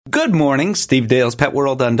Good morning, Steve Dale's Pet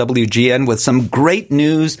World on WGN with some great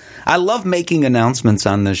news. I love making announcements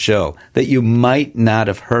on this show that you might not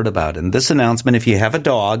have heard about. And this announcement, if you have a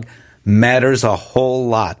dog, matters a whole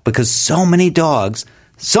lot because so many dogs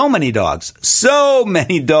suffer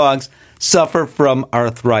from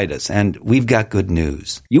arthritis. And we've got good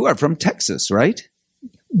news. You are from Texas, right?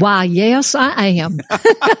 Why, yes, I am.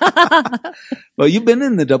 Well, you've been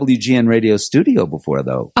in the WGN radio studio before,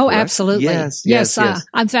 though. Oh, correct? absolutely. Yes.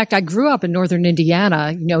 In fact, I grew up in northern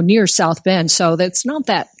Indiana, near South Bend, so that's not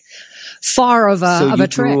that far of a So you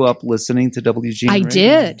trek. grew up listening to WGN I radio?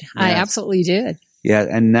 did. Yes. I absolutely did. Yeah,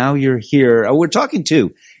 and now you're here. We're talking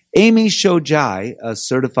to Amy Shojai, a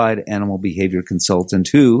certified animal behavior consultant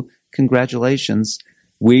who, congratulations,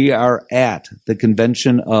 we are at the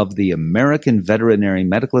convention of the American Veterinary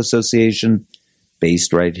Medical Association,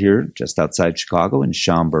 based right here, just outside Chicago in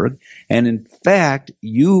Schaumburg. And in fact,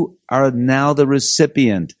 you are now the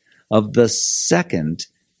recipient of the second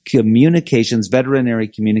Veterinary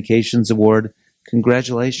Communications Award.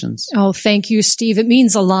 Congratulations. Oh, thank you, Steve. It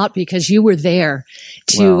means a lot because you were there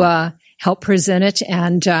to help present it.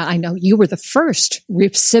 And I know you were the first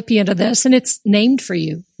recipient of this, and it's named for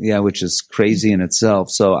you. Yeah, which is crazy in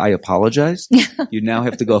itself. So I apologize. You now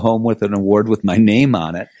have to go home with an award with my name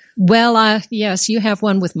on it. Well, yes, you have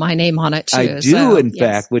one with my name on it, too. I do, in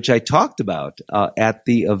fact, which I talked about at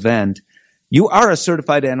the event. You are a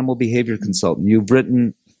certified animal behavior consultant. You've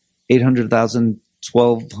written 800,000,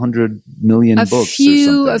 1,200 million books or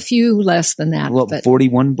something. A few less than that. Well, but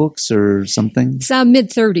 41 books or something? it's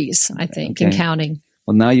mid-30s, I think, and Okay. counting.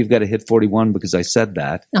 Well, now you've got to hit 41 because I said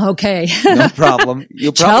that. Okay. No problem.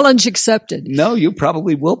 Challenge accepted. No, you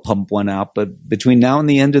probably will pump one out, but between now and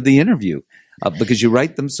the end of the interview, because you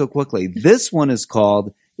write them so quickly. This one is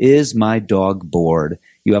called Is My Dog Bored?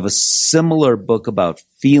 You have a similar book about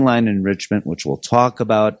feline enrichment, which we'll talk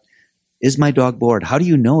about. Is my dog bored? How do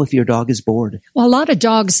you know if your dog is bored? Well, a lot of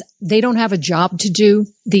dogs, they don't have a job to do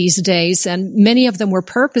these days, and many of them were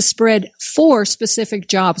purpose-bred for specific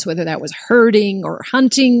jobs, whether that was herding or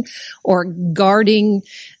hunting or guarding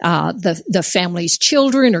the family's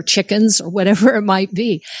children or chickens or whatever it might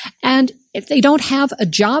be. And if they don't have a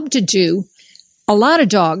job to do, a lot of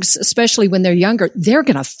dogs, especially when they're younger, they're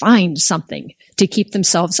going to find something to keep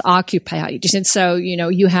themselves occupied. And so,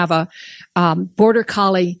 you have a border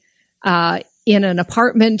collie in an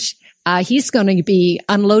apartment, he's going to be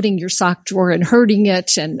unloading your sock drawer and herding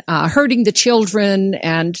it and herding the children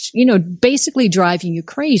and, basically driving you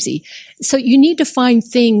crazy. So you need to find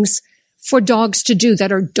things for dogs to do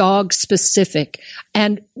that are dog specific.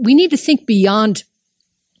 And we need to think beyond,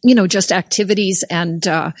 just activities and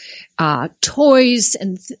toys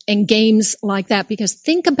and games like that, because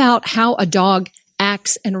think about how a dog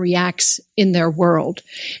acts and reacts in their world.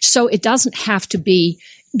 So it doesn't have to be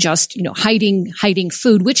just, hiding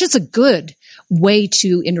food, which is a good way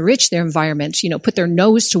to enrich their environment, put their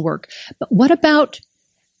nose to work. But what about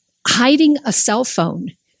hiding a cell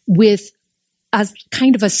phone with a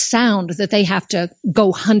kind of a sound that they have to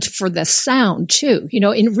go hunt for the sound too?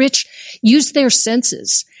 Use their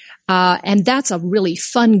senses. And that's a really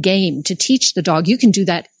fun game to teach the dog. You can do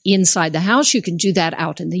that inside the house. You can do that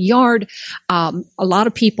out in the yard. A lot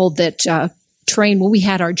of people that, train, when we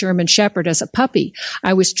had our German Shepherd as a puppy,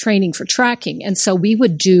 I was training for tracking. And so we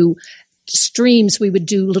would do streams, we would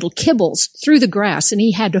do little kibbles through the grass, and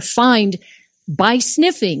he had to find, by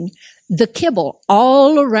sniffing, the kibble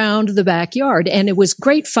all around the backyard. And it was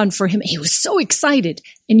great fun for him. He was so excited.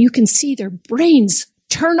 And you can see their brains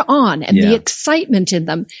turn on and the excitement in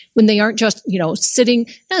them when they aren't just, sitting.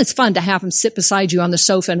 Now, it's fun to have them sit beside you on the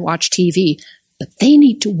sofa and watch TV, but they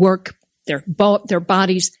need to work their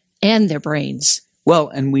bodies and their brains. Well,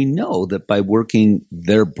 and we know that by working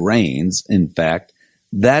their brains, in fact,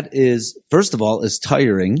 that is, first of all, as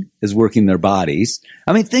tiring as working their bodies.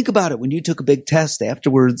 I mean, think about it. When you took a big test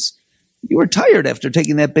afterwards, you were tired after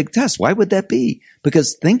taking that big test. Why would that be?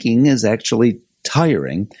 Because thinking is actually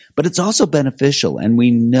tiring, but it's also beneficial. And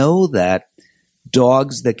we know that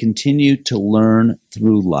dogs that continue to learn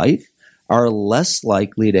through life are less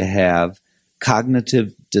likely to have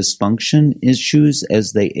cognitive dysfunction issues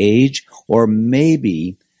as they age, or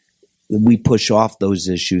maybe we push off those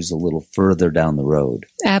issues a little further down the road.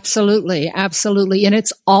 Absolutely. Absolutely. And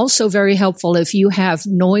it's also very helpful if you have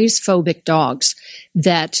noise phobic dogs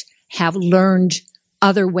that have learned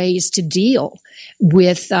other ways to deal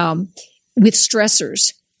with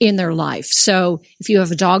stressors in their life. So if you have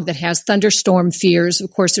a dog that has thunderstorm fears,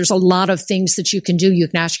 of course, there's a lot of things that you can do. You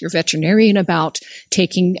can ask your veterinarian about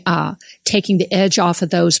taking the edge off of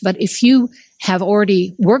those. But if you have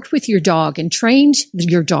already worked with your dog and trained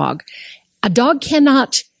your dog, a dog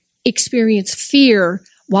cannot experience fear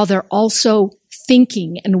while they're also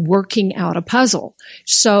thinking and working out a puzzle.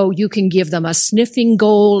 So you can give them a sniffing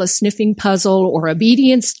goal, a sniffing puzzle, or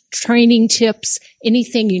obedience training tips,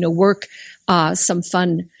 anything, work some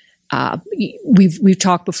fun. We've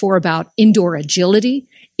talked before about indoor agility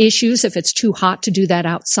issues if it's too hot to do that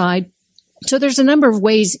outside. So there's a number of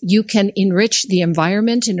ways you can enrich the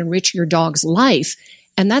environment and enrich your dog's life.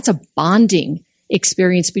 And that's a bonding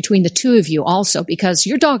experience between the two of you also, because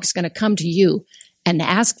your dog is going to come to you and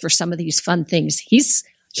ask for some of these fun things.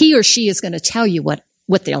 He or she is going to tell you what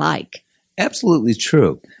they like. Absolutely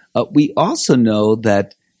true. We also know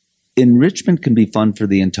that enrichment can be fun for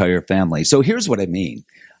the entire family. So here's what I mean.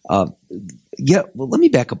 Let me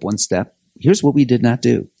back up one step. Here's what we did not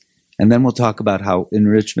do. And then we'll talk about how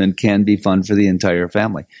enrichment can be fun for the entire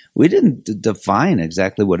family. We didn't define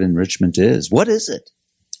exactly what enrichment is. What is it?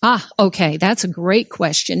 Okay. That's a great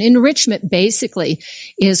question. Enrichment basically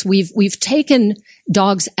is we've taken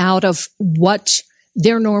dogs out of what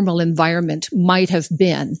their normal environment might have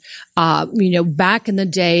been. Back in the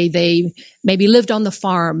day, they maybe lived on the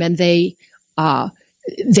farm and they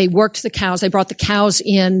worked the cows. They brought the cows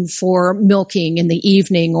in for milking in the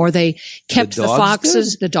evening, or they kept the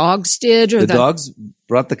foxes. The dogs did. Or the dogs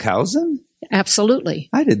brought the cows in? Absolutely.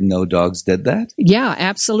 I didn't know dogs did that. Yeah,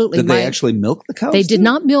 absolutely. Did they actually milk the cows? They did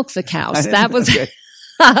not milk the cows. That was. Okay.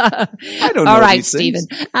 I don't know. All right, Stephen.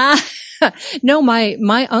 No,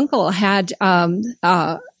 my uncle had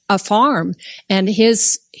a farm, and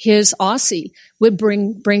his Aussie would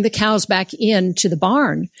bring the cows back into the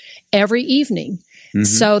barn every evening. Mm-hmm.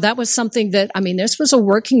 So that was something that, this was a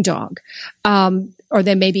working dog. Or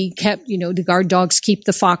they maybe kept, the guard dogs keep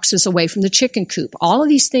the foxes away from the chicken coop. All of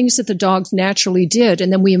these things that the dogs naturally did.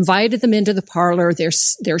 And then we invited them into the parlor.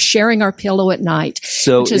 They're sharing our pillow at night,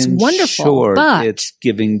 which is wonderful. Short, but it's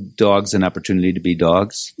giving dogs an opportunity to be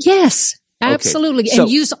dogs? Yes, absolutely. Okay. And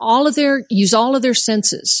use all of their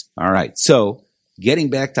senses. All right. So getting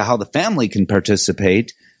back to how the family can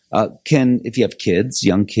participate, if you have kids,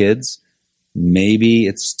 young kids, maybe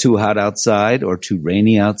it's too hot outside or too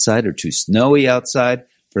rainy outside or too snowy outside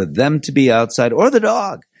for them to be outside, or the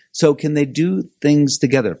dog. So can they do things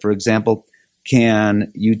together? For example,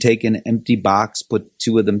 can you take an empty box, put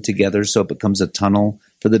two of them together so it becomes a tunnel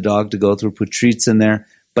for the dog to go through, put treats in there,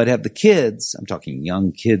 but have the kids, I'm talking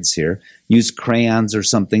young kids here, use crayons or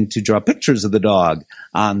something to draw pictures of the dog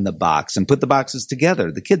on the box and put the boxes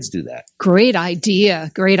together. The kids do that. Great idea.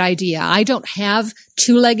 Great idea. I don't have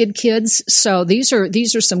two-legged kids, so these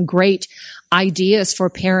are some great ideas for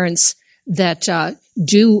parents that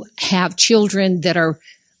do have children that are,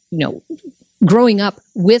 growing up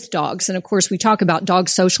with dogs. And of course, we talk about dog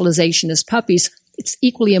socialization as puppies. It's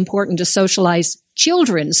equally important to socialize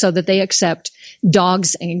children so that they accept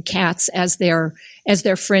dogs and cats as their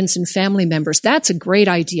friends and family members. That's a great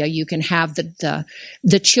idea. You can have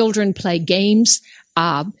the children play games,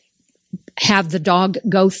 have the dog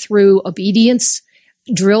go through obedience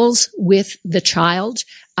drills with the child,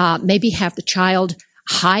 maybe have the child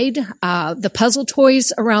hide the puzzle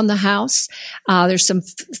toys around the house. There's some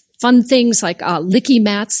fun things like licky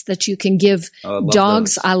mats that you can give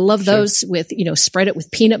dogs. Those. I love those with, spread it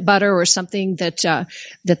with peanut butter or something that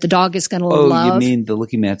the dog is going to love. Oh, you mean the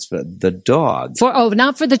licky mats for the dog?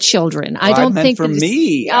 Not for the children. I don't think for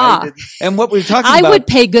me. And what we're talking about. I would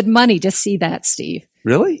pay good money to see that, Steve.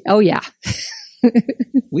 Really? Oh, yeah.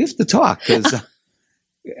 We have to talk.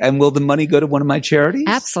 And will the money go to one of my charities?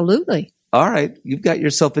 Absolutely. All right. You've got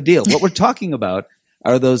yourself a deal. What we're talking about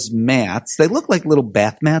are those mats. They look like little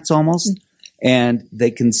bath mats almost, and they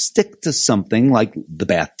can stick to something like the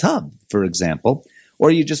bathtub, for example, or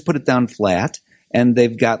you just put it down flat, and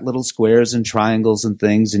they've got little squares and triangles and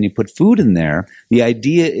things, and you put food in there. The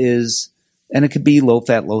idea is, and it could be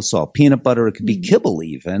low-fat, low-salt peanut butter. It could be kibble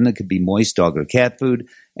even. It could be moist dog or cat food,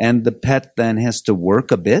 and the pet then has to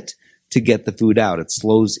work a bit to get the food out. It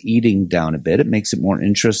slows eating down a bit. It makes it more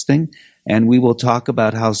interesting. And we will talk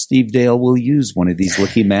about how Steve Dale will use one of these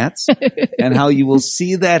licky mats and how you will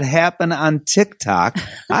see that happen on TikTok.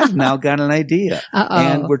 I've now got an idea.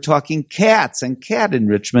 And we're talking cats and cat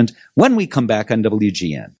enrichment when we come back on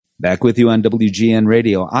WGN. Back with you on WGN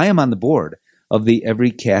Radio. I am on the board of the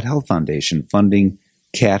Every Cat Health Foundation, funding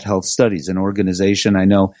cat health studies, an organization I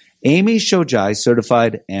know Amy Shojai,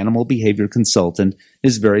 certified animal behavior consultant,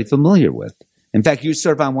 is very familiar with. In fact, you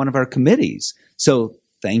serve on one of our committees. So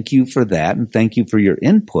thank you for that, and thank you for your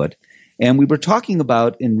input. And we were talking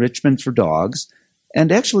about enrichment for dogs,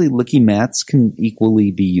 and actually licky mats can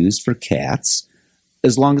equally be used for cats.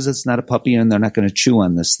 as long as it's not a puppy and they're not going to chew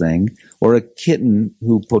on this thing, or a kitten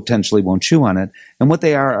who potentially won't chew on it. And what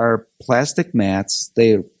they are plastic mats.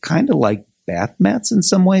 They're kind of like bath mats in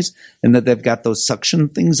some ways, in that they've got those suction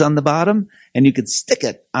things on the bottom, and you could stick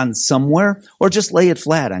it on somewhere or just lay it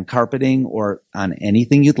flat on carpeting or on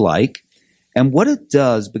anything you'd like. And what it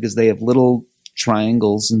does, because they have little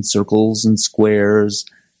triangles and circles and squares,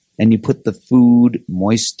 and you put the food,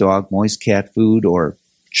 moist dog, moist cat food, or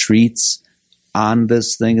treats on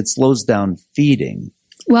this thing, it slows down feeding.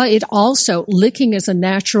 Well, it also, licking is a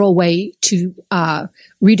natural way to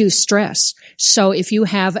reduce stress. So if you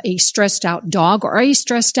have a stressed out dog or a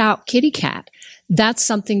stressed out kitty cat, that's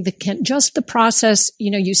something that can, just the process,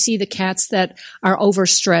 you see the cats that are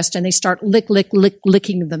overstressed and they start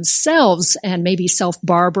licking themselves and maybe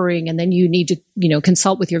self-barbering, and then you need to,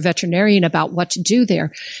 consult with your veterinarian about what to do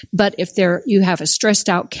there. But if you have a stressed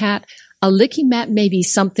out cat, a licking mat may be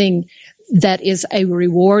something that is a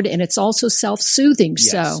reward, and it's also self-soothing.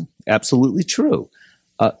 Yes, so absolutely true.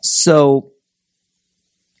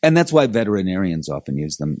 And that's why veterinarians often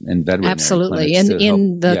use them in veterinary absolutely clinics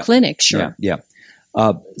in the clinic. Sure. Yeah.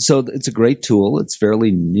 So it's a great tool. It's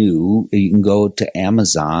fairly new. You can go to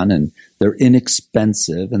Amazon, and they're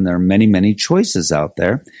inexpensive, and there are many, many choices out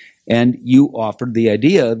there. And you offered the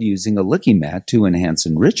idea of using a licking mat to enhance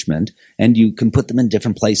enrichment, and you can put them in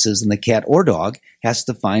different places, and the cat or dog has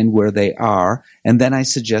to find where they are. And then I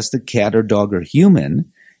suggested cat or dog or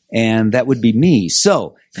human, and that would be me.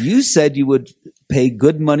 So you said you would pay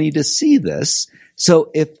good money to see this.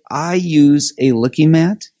 So if I use a licking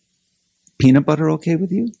mat, peanut butter okay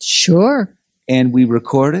with you? Sure. And we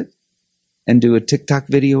record it and do a TikTok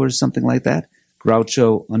video or something like that,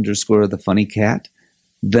 Groucho_the funny cat,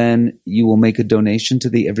 then you will make a donation to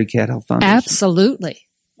the Every Cat Health Foundation. Absolutely.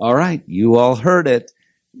 All right. You all heard it.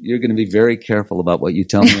 You're going to be very careful about what you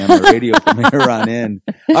tell me on the radio from here on in.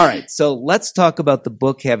 All right. So let's talk about the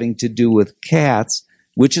book having to do with cats,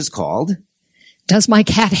 which is called Does My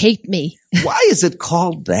Cat Hate Me? Why is it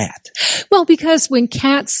called that? Well, because when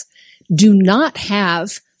cats do not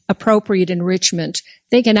have appropriate enrichment,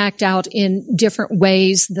 they can act out in different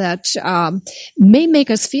ways that may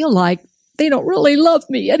make us feel like they don't really love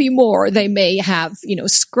me anymore. They may have,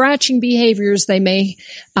 scratching behaviors. They may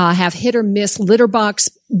have hit or miss litter box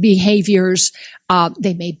behaviors.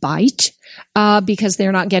 They may bite because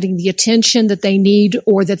they're not getting the attention that they need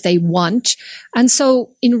or that they want. And so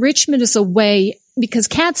enrichment is a way, because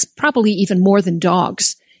cats probably even more than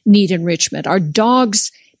dogs need enrichment. Our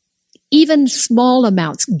dogs, even small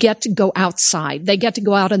amounts, get to go outside. They get to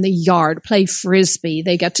go out in the yard, play frisbee.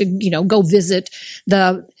 They get to, go visit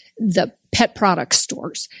the pet product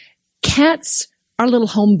stores. Cats are little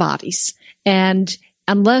homebodies. And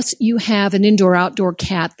unless you have an indoor-outdoor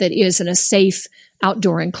cat that is in a safe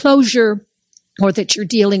outdoor enclosure, or that you're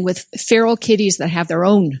dealing with feral kitties that have their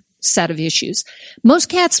own set of issues, most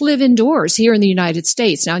cats live indoors here in the United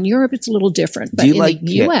States. Now, in Europe, it's a little different, but in the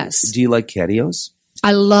U.S. Do you like catios?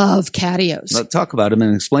 I love catios. Let's talk about them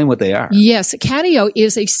and explain what they are. Yes, a catio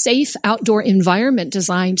is a safe outdoor environment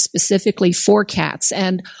designed specifically for cats,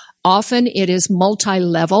 and often it is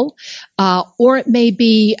multi-level, or it may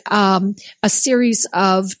be a series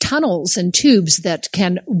of tunnels and tubes that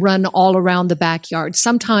can run all around the backyard.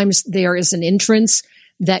 Sometimes there is an entrance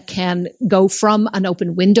that can go from an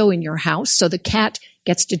open window in your house, so the cat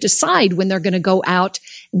gets to decide when they're going to go out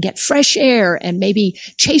and get fresh air and maybe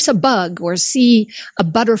chase a bug or see a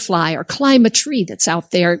butterfly or climb a tree that's out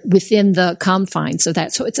there within the confines of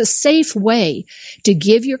that. So it's a safe way to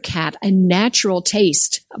give your cat a natural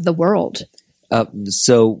taste of the world.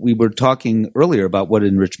 So we were talking earlier about what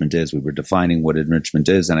enrichment is. We were defining what enrichment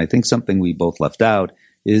is. And I think something we both left out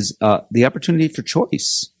is the opportunity for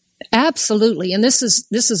choice. Absolutely. And this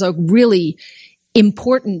is a really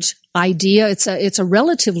important idea. It's a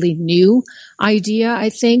relatively new idea, I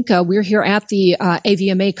think. We're here at the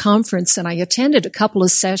AVMA conference, and I attended a couple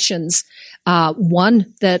of sessions,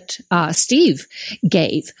 one that Steve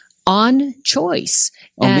gave on choice.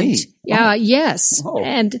 Oh, and me? Yes. Oh.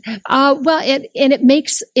 And it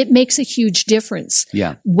makes a huge difference.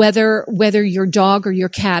 Yeah. Whether your dog or your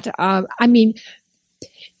cat.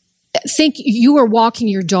 Think you are walking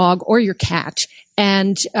your dog or your cat,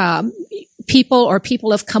 and people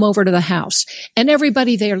have come over to the house, and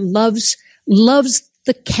everybody there loves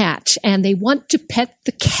the cat, and they want to pet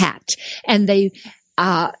the cat, and the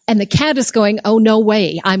cat is going, oh, no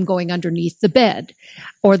way, I'm going underneath the bed.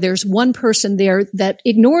 Or there's one person there that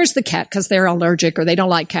ignores the cat because they're allergic or they don't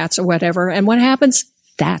like cats or whatever. And what happens?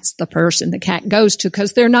 That's the person the cat goes to,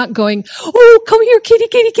 because they're not going, oh, come here, kitty,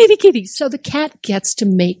 kitty, kitty, kitty. So the cat gets to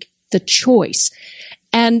make the choice.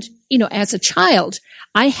 And, as a child,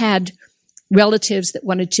 I had relatives that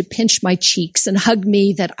wanted to pinch my cheeks and hug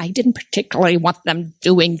me that I didn't particularly want them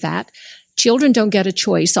doing that. Children don't get a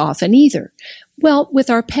choice often either. Well, with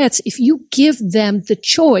our pets, if you give them the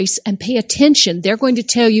choice and pay attention, they're going to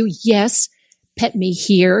tell you, yes, pet me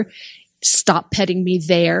here. Stop petting me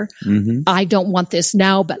there. Mm-hmm. I don't want this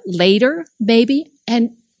now, but later, maybe.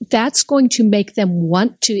 And that's going to make them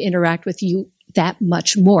want to interact with you that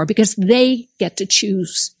much more because they get to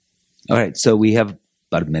choose. All right. So we have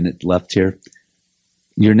about a minute left here.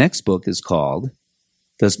 Your next book is called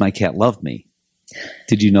Does My Cat Love Me?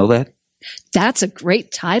 Did you know that? That's a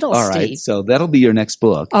great title, All right. Steve. So that'll be your next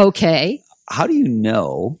book. Okay. How do you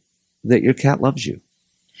know that your cat loves you?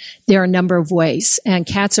 There are a number of ways, and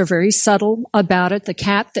cats are very subtle about it. The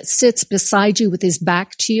cat that sits beside you with his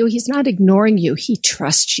back to you, he's not ignoring you. He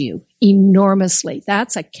trusts you enormously.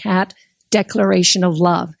 That's a cat declaration of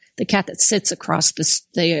love. The cat that sits across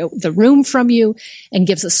the room from you and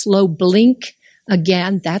gives a slow blink,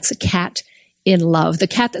 again, that's a cat in love. The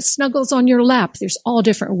cat that snuggles on your lap, there's all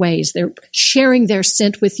different ways. They're sharing their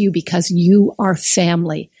scent with you because you are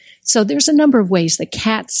family. So there's a number of ways that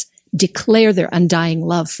cats declare their undying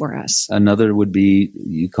love for us. Another would be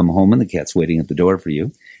you come home and the cat's waiting at the door for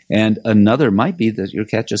you. And another might be that your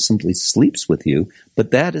cat just simply sleeps with you.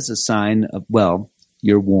 But that is a sign of, well,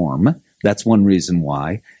 you're warm. That's one reason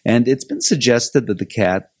why. And it's been suggested that the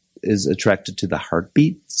cat is attracted to the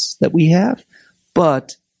heartbeats that we have.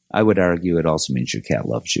 But I would argue it also means your cat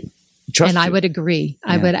loves you. And I would agree.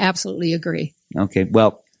 Yeah. I would absolutely agree. Okay.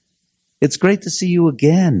 Well, it's great to see you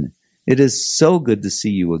again. It is so good to see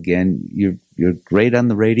you again. You're great on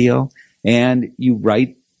the radio and you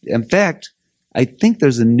write. In fact, I think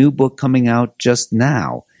there's a new book coming out just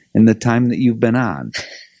now in the time that you've been on.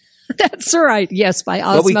 That's right. Yes, by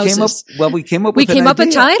osmosis. We came up with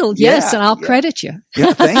a title. Yes, and I'll credit you.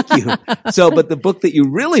 Yeah, thank you. But the book that you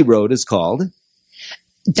really wrote is called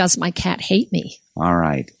Does My Cat Hate Me? All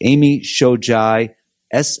right. Amy Shojai,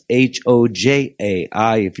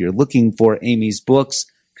 Shojai. If you're looking for Amy's books,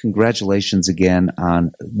 congratulations again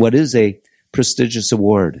on what is a prestigious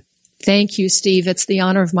award. Thank you, Steve. It's the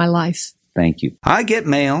honor of my life. Thank you. I get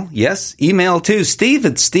mail. Yes, email too.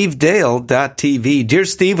 Steve@stevedale.tv. Dear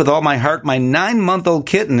Steve, with all my heart, my 9-month-old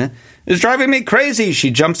kitten is driving me crazy. She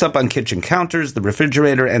jumps up on kitchen counters, the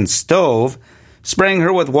refrigerator, and stove, spraying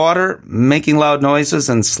her with water, making loud noises,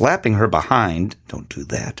 and slapping her behind. Don't do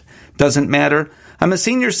that. Doesn't matter. I'm a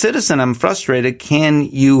senior citizen. I'm frustrated. Can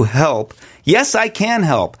you help? Yes, I can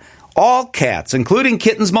help. All cats, including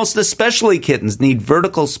kittens, most especially kittens, need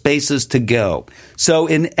vertical spaces to go. So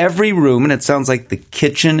in every room, and it sounds like the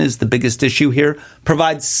kitchen is the biggest issue here,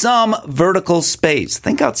 provide some vertical space.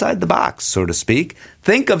 Think outside the box, so to speak.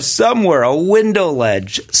 Think of somewhere, a window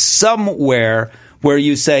ledge, somewhere where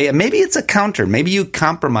you say, and maybe it's a counter. Maybe you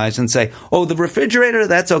compromise and say, oh, the refrigerator,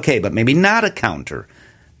 that's okay, but maybe not a counter.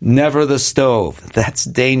 Never the stove. That's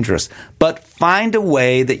dangerous. But find a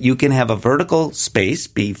way that you can have a vertical space,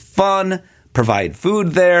 be fun, provide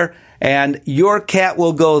food there, and your cat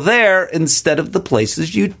will go there instead of the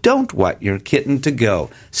places you don't want your kitten to go.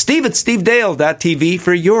 Steve@stevedale.tv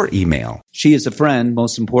for your email. She is a friend,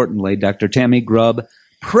 most importantly, Dr. Tammy Grubb,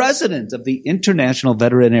 president of the International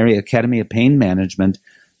Veterinary Academy of Pain Management.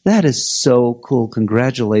 That is so cool.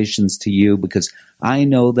 Congratulations to you, because I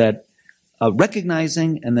know that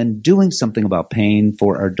recognizing and then doing something about pain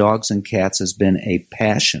for our dogs and cats has been a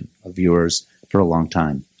passion of yours for a long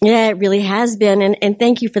time. Yeah, it really has been. And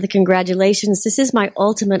thank you for the congratulations. This is my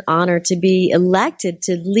ultimate honor to be elected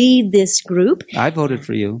to lead this group. I voted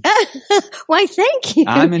for you. Why, thank you.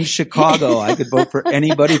 I'm in Chicago. I could vote for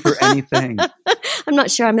anybody for anything. I'm not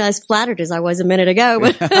sure I'm as flattered as I was a minute ago.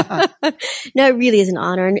 But no, it really is an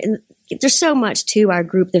honor. And there's so much to our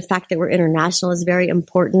group. The fact that we're international is very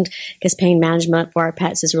important because pain management for our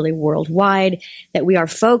pets is really worldwide, that we are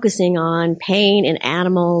focusing on pain in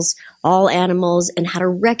animals, all animals, and how to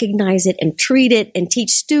recognize it and treat it and teach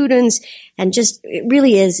students. And just, it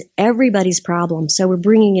really is everybody's problem. So we're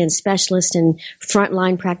bringing in specialists and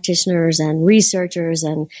frontline practitioners and researchers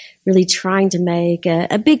and really trying to make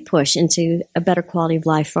a big push into a better quality of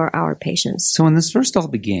life for our patients. So when this first all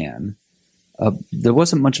began, there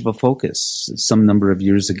wasn't much of a focus some number of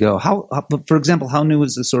years ago. For example, how new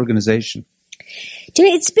is this organization?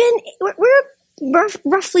 It's been, we're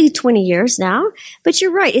roughly 20 years now. But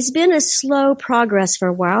you're right. It's been a slow progress for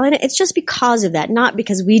a while. And it's just because of that, not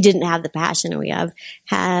because we didn't have the passion. We have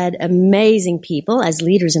had amazing people as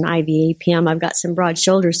leaders in IVAPM. I've got some broad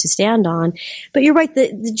shoulders to stand on. But you're right.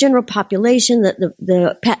 The general population,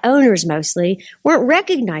 the pet owners mostly, weren't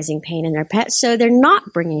recognizing pain in their pets. So they're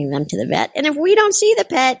not bringing them to the vet. And if we don't see the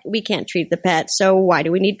pet, we can't treat the pet. So why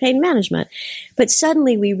do we need pain management? But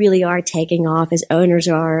suddenly we really are taking off as owners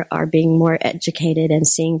are being more educated and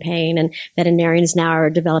seeing pain, and veterinarians now are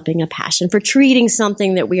developing a passion for treating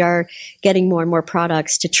something that we are getting more and more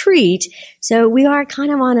products to treat. So we are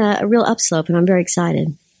kind of on a real upslope, and I'm very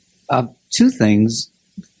excited. Two things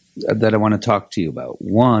that I want to talk to you about.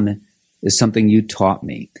 One is something you taught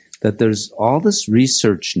me, that there's all this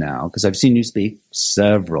research now, because I've seen you speak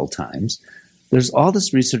several times. There's all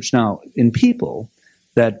this research now in people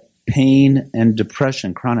that pain and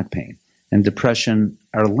depression, chronic pain and depression,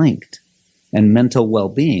 are linked. And mental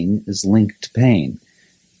well-being is linked to pain.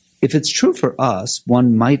 If it's true for us,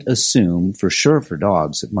 one might assume, for sure for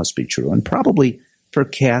dogs, it must be true, and probably for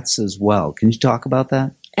cats as well. Can you talk about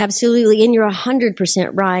that? Absolutely, and you're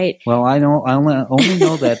 100% right. Well, I only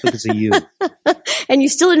know that because of you. And you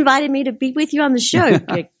still invited me to be with you on the show,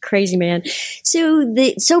 you crazy man.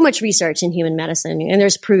 So much research in human medicine, and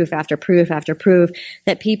there's proof after proof after proof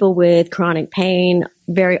that people with chronic pain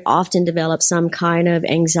very often develop some kind of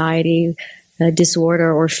anxiety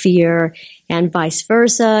disorder or fear, and vice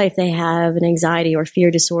versa. If they have an anxiety or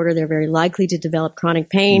fear disorder, they're very likely to develop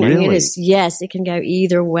chronic pain. Really? And it can go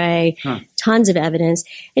either way. Tons of evidence.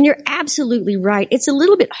 And you're absolutely right. It's a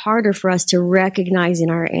little bit harder for us to recognize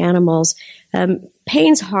in our animals.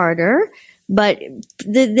 Pain's harder, but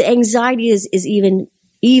the anxiety is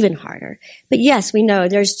even harder. But yes, we know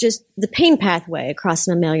there's just the pain pathway across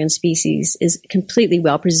mammalian species is completely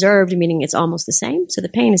well preserved, meaning it's almost the same. So the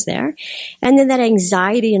pain is there. And then that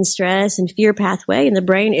anxiety and stress and fear pathway in the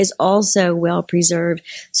brain is also well preserved.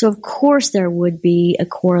 So of course there would be a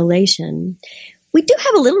correlation. We do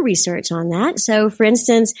have a little research on that. So, for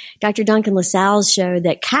instance, Dr. Duncan LaSalle showed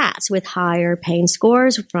that cats with higher pain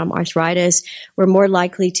scores from arthritis were more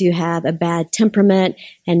likely to have a bad temperament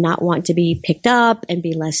and not want to be picked up and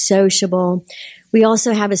be less sociable. We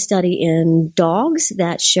also have a study in dogs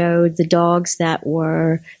that showed the dogs that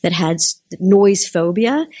had noise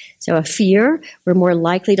phobia, so a fear, were more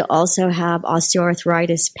likely to also have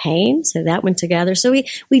osteoarthritis pain. So that went together. So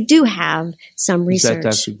we do have some research.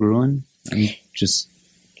 Is that Dr. Gruen?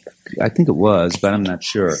 I think it was, but I'm not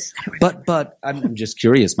sure. But I'm just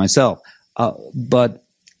curious myself. But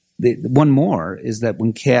one more is that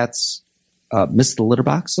when cats miss the litter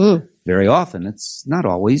box, very often, it's not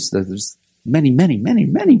always, there's many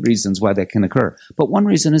reasons why that can occur. But one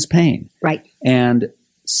reason is pain. Right. And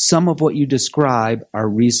some of what you describe are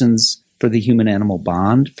reasons for the human-animal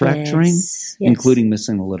bond fracturing, yes. including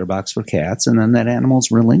missing the litter box for cats, and then that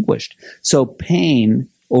animal's relinquished. So pain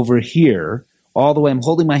over here, all the way, I'm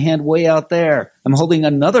holding my hand way out there. I'm holding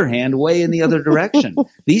another hand way in the other direction.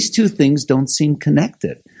 These two things don't seem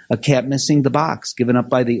connected. A cat missing the box, given up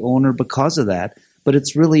by the owner because of that. But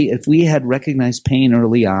it's really, if we had recognized pain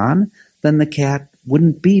early on, then the cat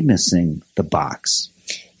wouldn't be missing the box.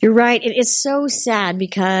 You're right. It is so sad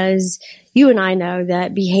because you and I know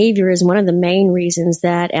that behavior is one of the main reasons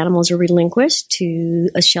that animals are relinquished to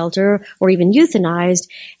a shelter or even euthanized.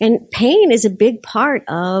 And pain is a big part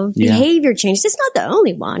of behavior change. It's not the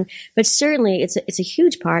only one, but certainly it's a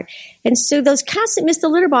huge part. And so those cats that miss the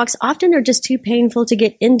litter box, often are just too painful to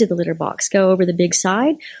get into the litter box, go over the big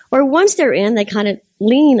side. Or once they're in, they kind of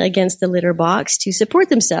lean against the litter box to support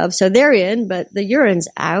themselves. So they're in, but the urine's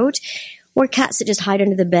out. Or cats that just hide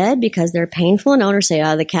under the bed because they're painful and owners say,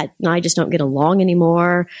 the cat and I just don't get along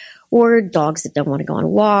anymore. Or dogs that don't want to go on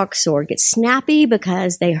walks or get snappy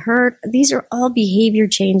because they hurt. These are all behavior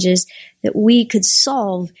changes that we could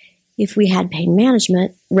solve if we had pain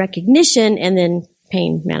management, recognition, and then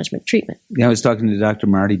pain management treatment. Yeah, I was talking to Dr.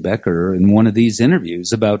 Marty Becker in one of these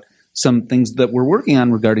interviews about some things that we're working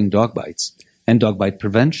on regarding dog bites and dog bite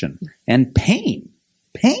prevention and pain.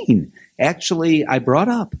 Pain, actually, I brought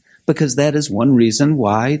up. Because that is one reason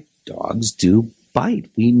why dogs do bite.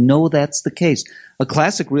 We know that's the case. A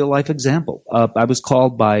classic real-life example. I was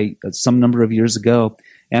called by some number of years ago,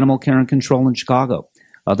 Animal Care and Control in Chicago.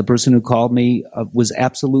 The person who called me was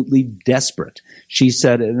absolutely desperate. She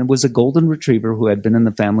said, and it was a golden retriever who had been in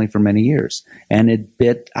the family for many years. And it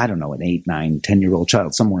bit, I don't know, an 8, 9, 10-year-old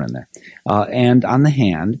child, somewhere in there. And on the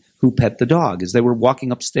hand, who pet the dog as they were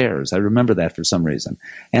walking upstairs. I remember that for some reason.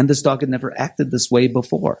 And this dog had never acted this way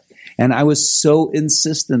before. And I was so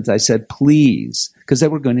insistent. I said, please, because they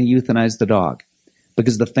were going to euthanize the dog.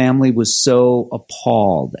 because the family was so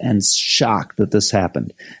appalled and shocked that this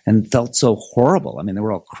happened and felt so horrible. I mean, they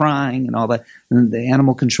were all crying and all that. And the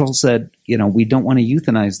animal control said, we don't want to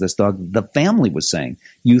euthanize this dog. The family was saying,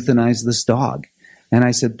 euthanize this dog. And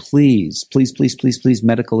I said, please,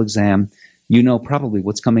 medical exam. You know probably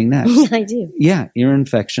what's coming next. I do. Yeah, ear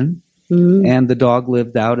infection. Mm-hmm. And the dog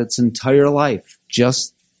lived out its entire life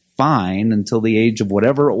just fine until the age of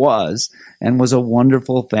whatever it was, and was a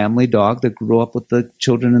wonderful family dog that grew up with the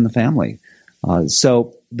children in the family.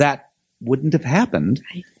 So that wouldn't have happened,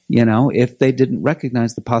 if they didn't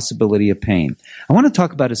recognize the possibility of pain. I want to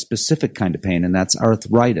talk about a specific kind of pain, and that's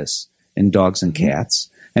arthritis in dogs and cats.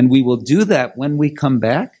 And we will do that when we come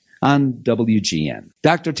back on WGN.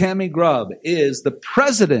 Dr. Tammy Grubb is the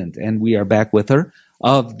president, and we are back with her,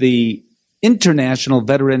 of the International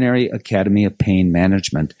Veterinary Academy of Pain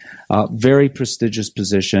Management. Very prestigious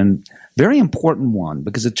position, very important one,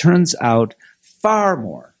 because it turns out far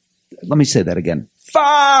more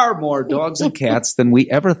dogs and cats than we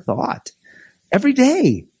ever thought every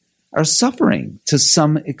day are suffering to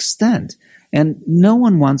some extent. And no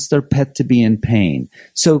one wants their pet to be in pain.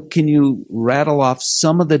 So can you rattle off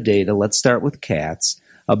some of the data? Let's start with cats,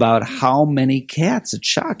 about how many cats, it's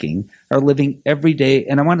shocking, are living every day.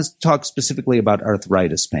 And I want to talk specifically about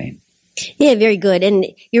arthritis pain. Yeah, very good. And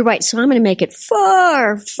you're right. So I'm going to make it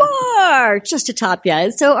far just to top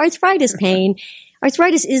you. So arthritis pain.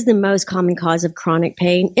 Arthritis is the most common cause of chronic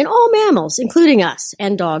pain in all mammals, including us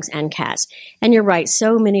and dogs and cats. And you're right.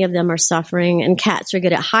 So many of them are suffering, and cats are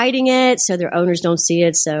good at hiding it. So their owners don't see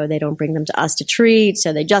it. So they don't bring them to us to treat.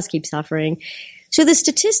 So they just keep suffering. So the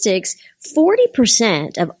statistics,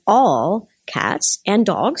 40% of all cats and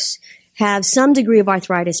dogs have some degree of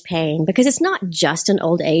arthritis pain, because it's not just an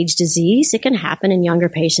old age disease. It can happen in younger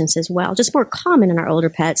patients as well, just more common in our older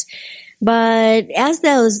pets. But as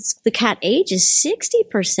the cat ages,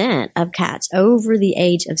 60% of cats over the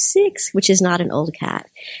age of 6, which is not an old cat,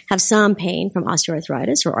 have some pain from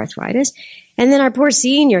osteoarthritis or arthritis. And then our poor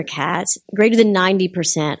senior cats, greater than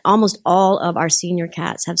 90%, almost all of our senior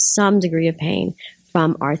cats have some degree of pain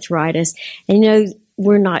from arthritis. And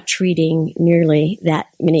we're not treating nearly that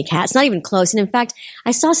many cats, not even close. And in fact,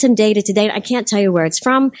 I saw some data today, and I can't tell you where it's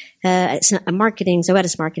from.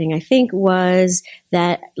 Zoetis Marketing, I think, was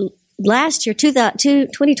that last year,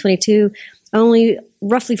 2022, only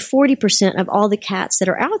roughly 40% of all the cats that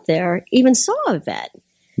are out there even saw a vet.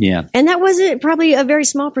 Yeah. And that wasn't probably a very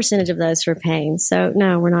small percentage of those for pain. So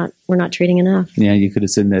no, we're not treating enough. Yeah, you could have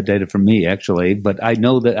seen that data from me, actually, but I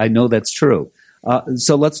know that's true.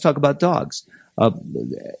 So let's talk about dogs.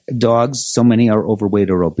 Dogs, so many are overweight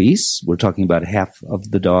or obese. We're talking about half of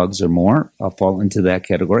the dogs or more fall into that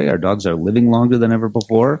category. Our dogs are living longer than ever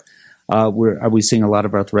before. Are we seeing a lot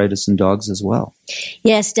of arthritis in dogs as well?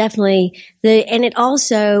 Yes, definitely. And it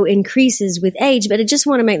also increases with age, but I just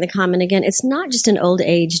want to make the comment again, it's not just an old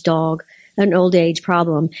age dog, an old age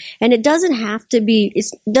problem. And it doesn't have to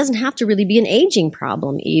really be an aging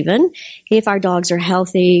problem even. If our dogs are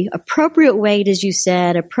healthy, appropriate weight, as you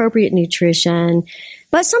said, appropriate nutrition.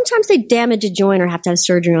 But sometimes they damage a joint or have to have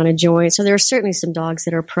surgery on a joint. So there are certainly some dogs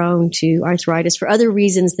that are prone to arthritis for other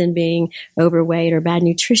reasons than being overweight or bad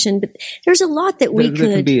nutrition. But there's a lot that there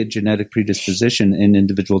can be a genetic predisposition in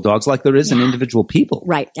individual dogs like there is in individual people.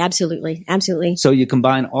 Right. Absolutely. Absolutely. So you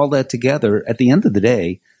combine all that together. At the end of the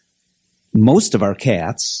day, most of our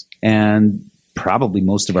cats and probably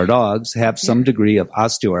most of our dogs have some degree of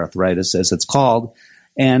osteoarthritis, as it's called.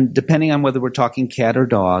 And depending on whether we're talking cat or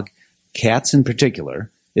dog, cats in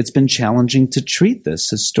particular, it's been challenging to treat this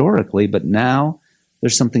historically, but now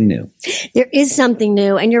there's something new. There is something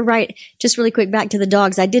new, and you're right. Just really quick, back to the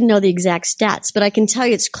dogs. I didn't know the exact stats, but I can tell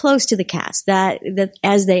you it's close to the cats, that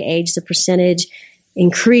as they age, the percentage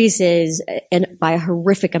increases by a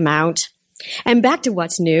horrific amount. And back to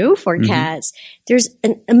what's new for cats, there's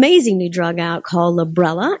an amazing new drug out called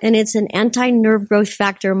Librela, and it's an anti-nerve growth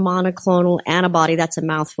factor monoclonal antibody. That's a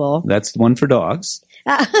mouthful. That's the one for dogs.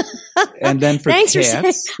 And then for Thanks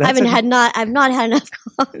cats, I've not had enough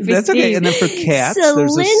coffee. That's okay. And then for cats,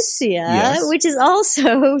 Solensia, which is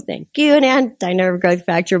also, thank you, an anti-nerve growth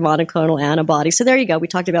factor monoclonal antibody. So there you go. We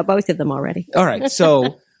talked about both of them already. All right.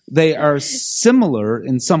 So they are similar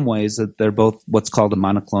in some ways, that they're both what's called a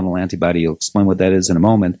monoclonal antibody. You'll explain what that is in a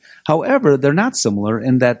moment. However, they're not similar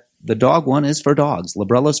in that the dog one is for dogs.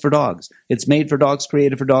 Librela is for dogs. It's made for dogs,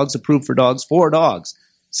 created for dogs, approved for dogs,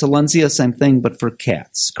 Silencia, same thing, but for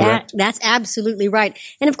cats, correct? That's absolutely right.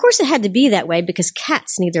 And of course it had to be that way because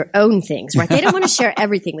cats need their own things, right? They don't want to share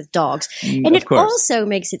everything with dogs. And it also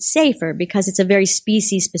makes it safer because it's a very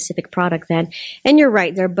species-specific product then. And you're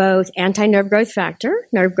right, they're both anti-nerve growth factor.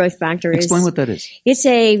 Nerve growth factor Explain what that is. It's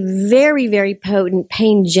a very, very potent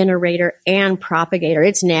pain generator and propagator.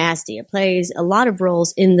 It's nasty. It plays a lot of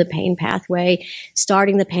roles in the pain pathway,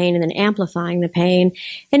 starting the pain and then amplifying the pain.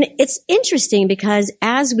 And it's interesting because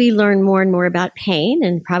as we learn more and more about pain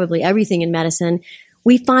and probably everything in medicine,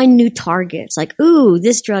 we find new targets like, ooh,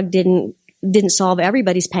 this drug didn't solve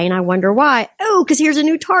everybody's pain. I wonder why. Oh, because here's a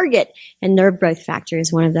new target. And nerve growth factor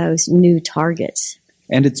is one of those new targets.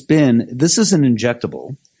 And this is an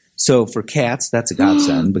injectable. So for cats, that's a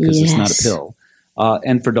godsend because Yes. it's not a pill.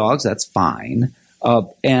 And for dogs, that's fine.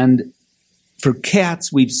 And for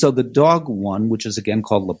cats, so the dog one, which is again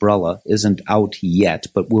called Librela, isn't out yet,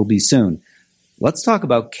 but will be soon. Let's talk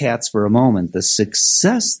about cats for a moment. The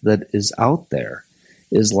success that is out there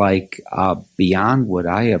is like beyond what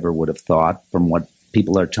I ever would have thought from what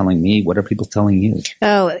people are telling me. What are people telling you?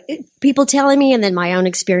 Oh, people telling me and then my own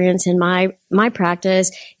experience in my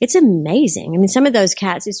practice. It's amazing. I mean, some of those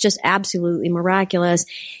cats, it's just absolutely miraculous.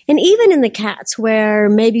 And even in the cats where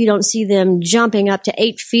maybe you don't see them jumping up to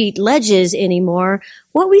 8 feet ledges anymore,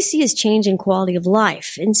 what we see is change in quality of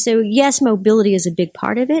life. And so, yes, mobility is a big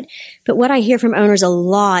part of it. But what I hear from owners a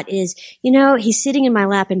lot is, he's sitting in my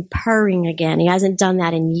lap and purring again. He hasn't done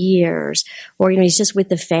that in years. Or, he's just with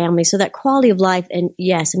the family. So that quality of life, and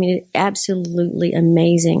yes, I mean, it's absolutely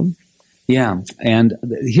amazing. Yeah. And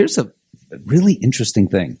here's a really interesting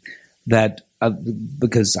thing that,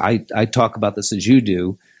 because I talk about this as you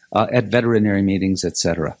do, at veterinary meetings, et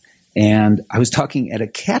cetera. And I was talking at a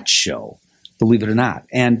cat show, believe it or not.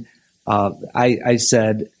 And I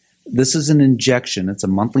said, this is an injection. It's a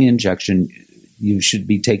monthly injection. You should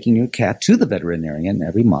be taking your cat to the veterinarian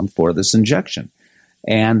every month for this injection.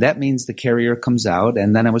 And that means the carrier comes out.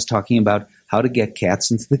 And then I was talking about how to get cats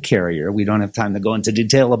into the carrier. We don't have time to go into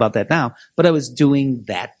detail about that now, but I was doing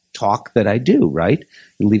that talk that I do, right?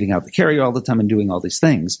 Leaving out the carrier all the time and doing all these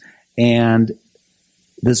things. And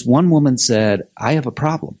this one woman said, I have a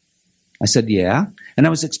problem. I said, yeah. And I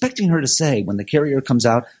was expecting her to say, when the carrier comes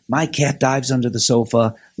out, my cat dives under the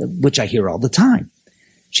sofa, which I hear all the time.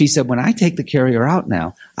 She said, when I take the carrier out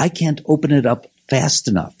now, I can't open it up fast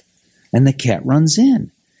enough. And the cat runs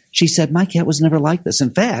in. She said, my cat was never like this. In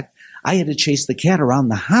fact, I had to chase the cat around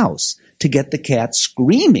the house to get the cat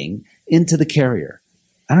screaming into the carrier.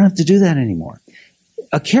 I don't have to do that anymore.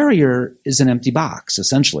 A carrier is an empty box,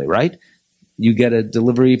 essentially, right? You get a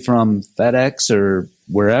delivery from FedEx or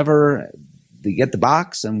wherever, you get the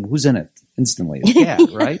box, and who's in it? Instantly, a cat,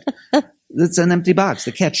 right? It's an empty box.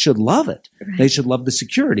 The cat should love it. Right. They should love the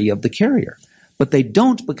security of the carrier. But they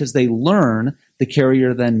don't because they learn the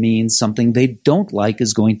carrier then means something they don't like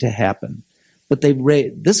is going to happen. But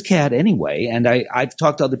this cat anyway, and I've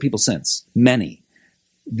talked to other people since, many,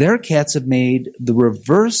 their cats have made the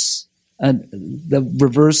reverse,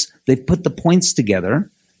 they've put the points together,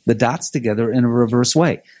 the dots together in a reverse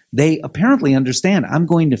way. They apparently understand I'm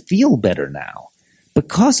going to feel better now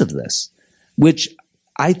because of this, which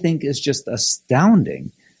I think is just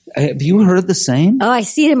astounding. Have you heard the same? Oh, I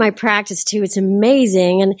see it in my practice too. It's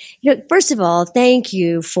amazing. And first of all, thank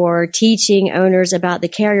you for teaching owners about the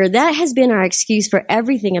carrier. That has been our excuse for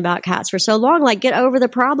everything about cats for so long. Like, get over the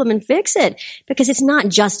problem and fix it, because it's not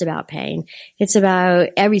just about pain. It's about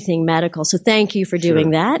everything medical. So thank you for doing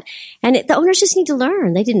that. And the owners just need to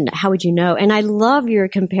learn. They didn't. How would you know? And I love your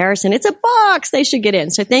comparison. It's a box they should get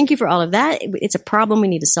in. So thank you for all of that. It's a problem we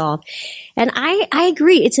need to solve. And I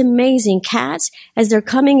agree. It's amazing. Cats, as they're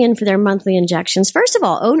coming in for their monthly injections, first of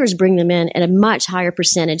all, owners bring them in at a much higher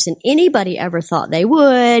percentage than anybody ever thought they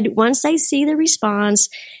would. Once they see the response,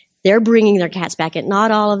 they're bringing their cats back in. Not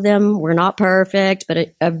all of them. We're not perfect,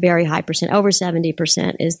 but a very high percent, over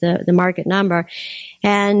 70% is the market number.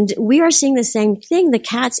 And we are seeing the same thing. The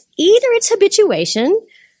cats, either it's habituation,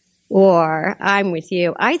 or I'm with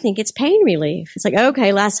you, I think it's pain relief. It's like,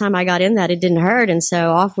 okay, last time I got in that, it didn't hurt, and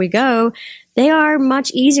so off we go. They are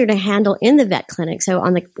much easier to handle in the vet clinic. So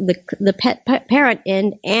on the pet parent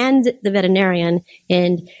end and the veterinarian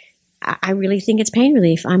end, I really think it's pain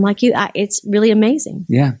relief. I'm like you. It's really amazing.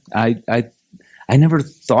 Yeah, I never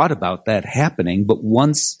thought about that happening, but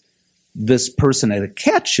once this person at a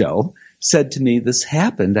cat show said to me this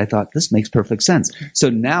happened, I thought this makes perfect sense. So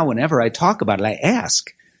now whenever I talk about it, I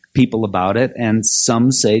ask people about it, and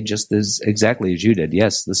some say just exactly as you did.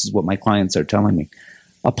 Yes, this is what my clients are telling me.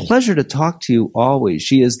 A pleasure to talk to you always.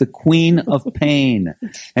 She is the queen of pain.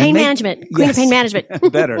 Pain management. Queen of pain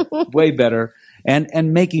management. Better. Way better.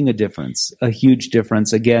 and making a difference, a huge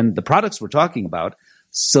difference. Again, the products we're talking about,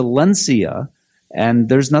 Silencia, and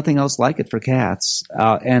there's nothing else like it for cats.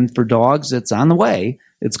 And for dogs, it's on the way.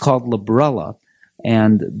 It's called Librela.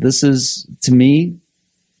 And this is, to me,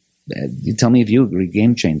 you tell me if you agree,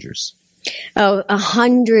 game changers. Oh,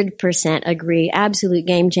 100% agree. Absolute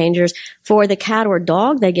game changers. For the cat or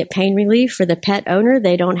dog, they get pain relief. For the pet owner,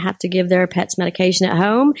 they don't have to give their pets medication at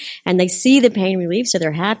home, and they see the pain relief, so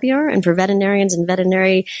they're happier. And for veterinarians and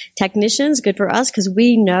veterinary technicians, good for us because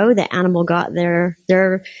we know the animal got their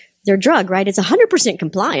drug, right? It's 100%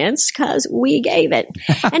 compliance because we gave it.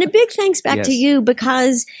 And a big thanks back to you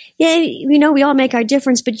because, we all make our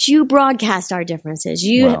difference, but you broadcast our differences.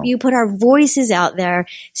 You put our voices out there,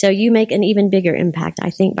 so you make an even bigger impact,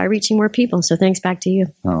 I think, by reaching more people. So thanks back to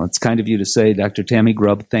you. Oh, it's kind of you to say, Dr. Tammy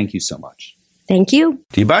Grubb. Thank you so much. Thank you.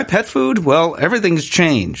 Do you buy pet food? Well, everything's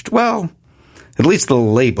changed. Well, at least the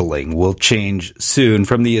labeling will change soon.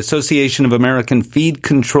 From the Association of American Feed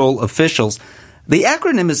Control Officials, the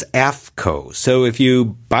acronym is AFCO. So if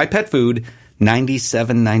you buy pet food,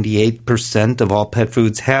 98% of all pet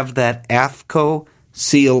foods have that AFCO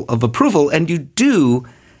seal of approval. And you do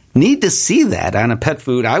need to see that on a pet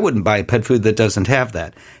food. I wouldn't buy a pet food that doesn't have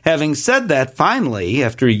that. Having said that, finally,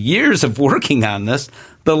 after years of working on this,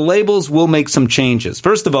 the labels will make some changes.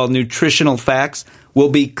 First of all, nutritional facts will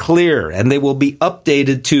be clear and they will be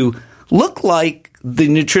updated to look like the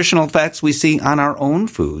nutritional facts we see on our own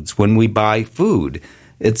foods when we buy food.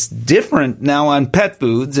 It's different now on pet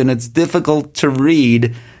foods, and it's difficult to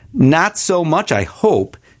read. Not so much, I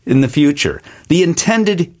hope, in the future. The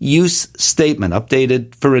intended use statement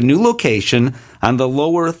updated for a new location on the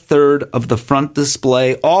lower third of the front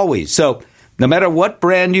display always. So no matter what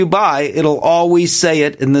brand you buy, it'll always say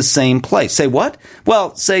it in the same place. Say what?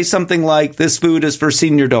 Well, say something like this food is for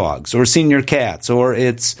senior dogs or senior cats, or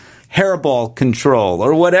it's hairball control,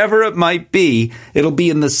 or whatever it might be. It'll be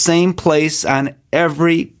in the same place on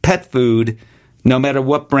every pet food, no matter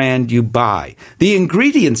what brand you buy. The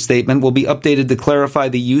ingredient statement will be updated to clarify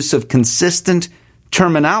the use of consistent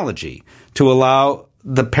terminology to allow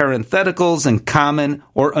the parentheticals and common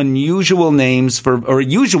or unusual names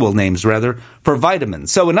usual names for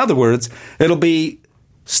vitamins. So in other words, it'll be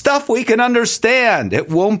stuff we can understand. It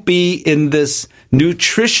won't be in this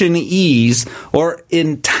nutrition-ese or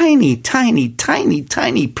in tiny, tiny, tiny,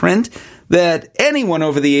 tiny print that anyone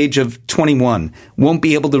over the age of 21 won't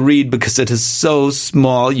be able to read because it is so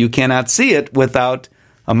small you cannot see it without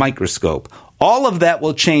a microscope. All of that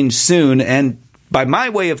will change soon, and by my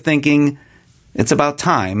way of thinking, it's about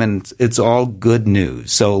time, and it's all good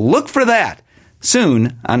news. So look for that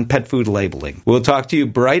soon on pet food labeling. We'll talk to you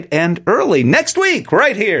bright and early next week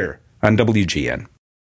right here on WGN.